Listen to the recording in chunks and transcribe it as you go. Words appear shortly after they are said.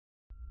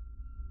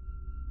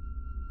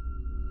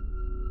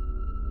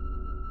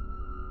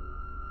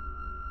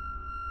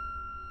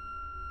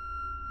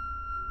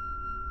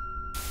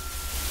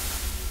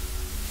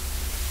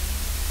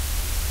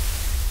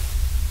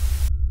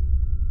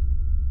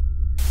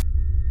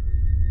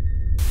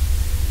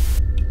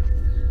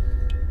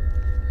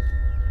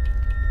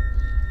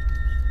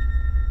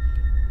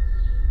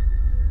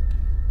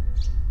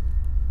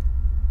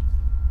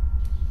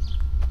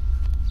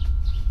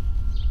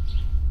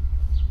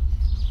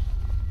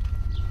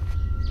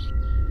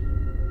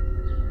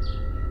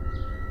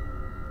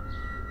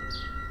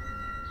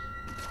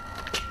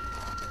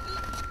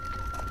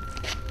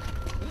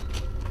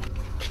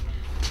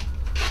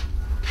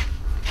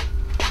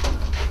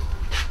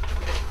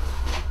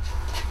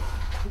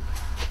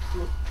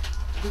You're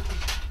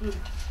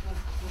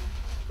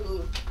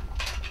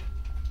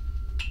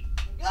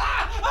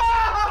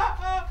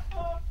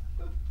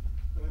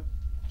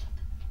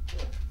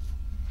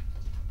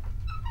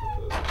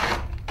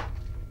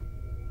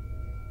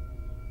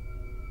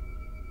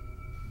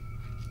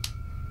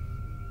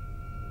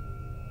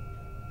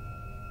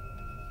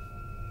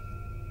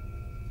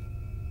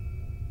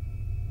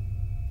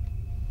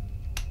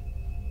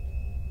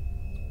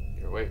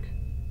awake.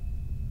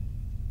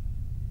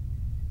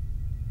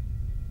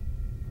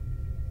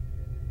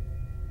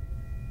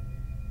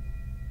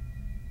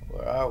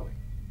 Where are we? We're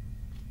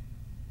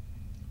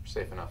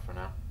safe enough for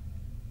now.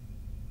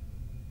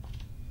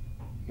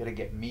 You gotta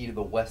get me to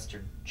the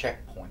western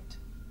checkpoint.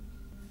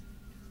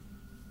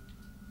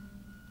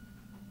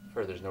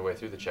 Further, there's no way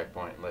through the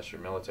checkpoint unless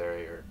you're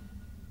military or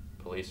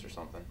police or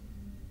something.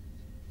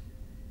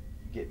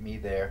 Get me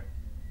there,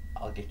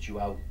 I'll get you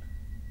out.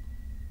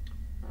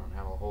 I don't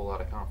have a whole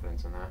lot of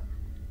confidence in that.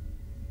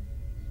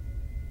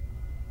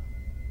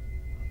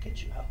 I'll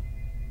get you out.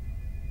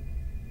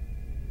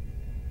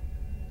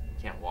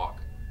 I can't walk.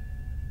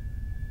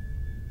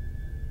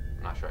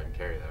 I'm not sure I can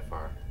carry that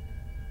far.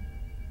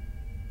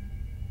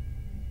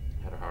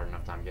 I had a hard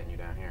enough time getting you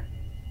down here.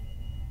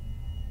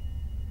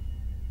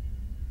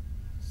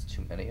 There's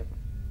too many of them.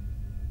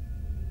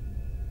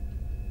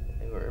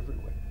 They were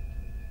everywhere.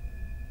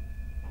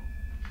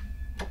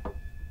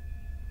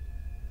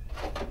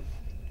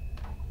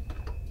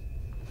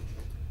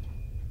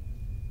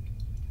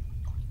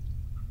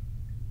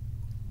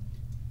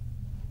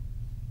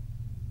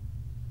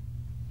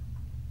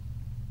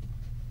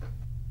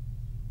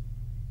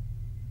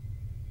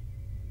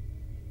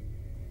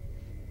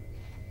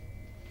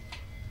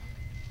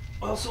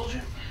 Well,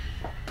 soldier,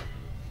 I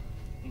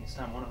think it's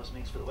time one of us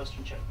makes for the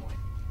western checkpoint.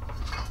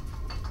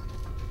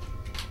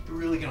 You're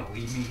really gonna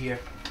leave me here?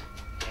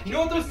 You know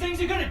what those things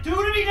are gonna do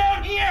to me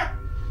down here?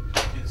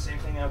 Do the same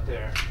thing out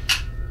there.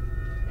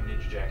 I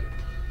need your jacket.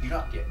 You're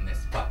not getting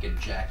this fucking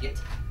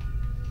jacket.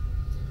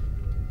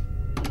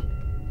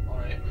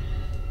 Alright.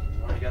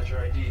 Already got your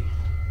ID.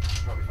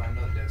 Probably find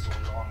another dead soldier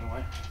along the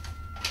way.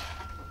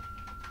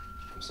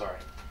 I'm sorry.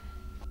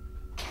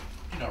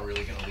 You're not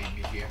really gonna leave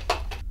me here.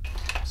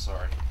 I'm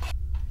sorry.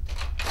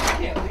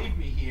 You can't leave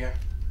me here.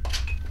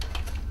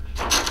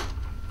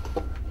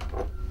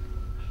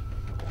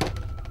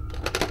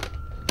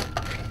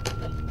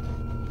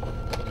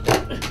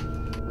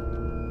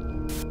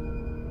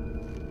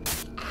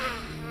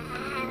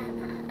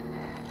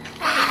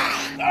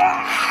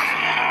 Ah!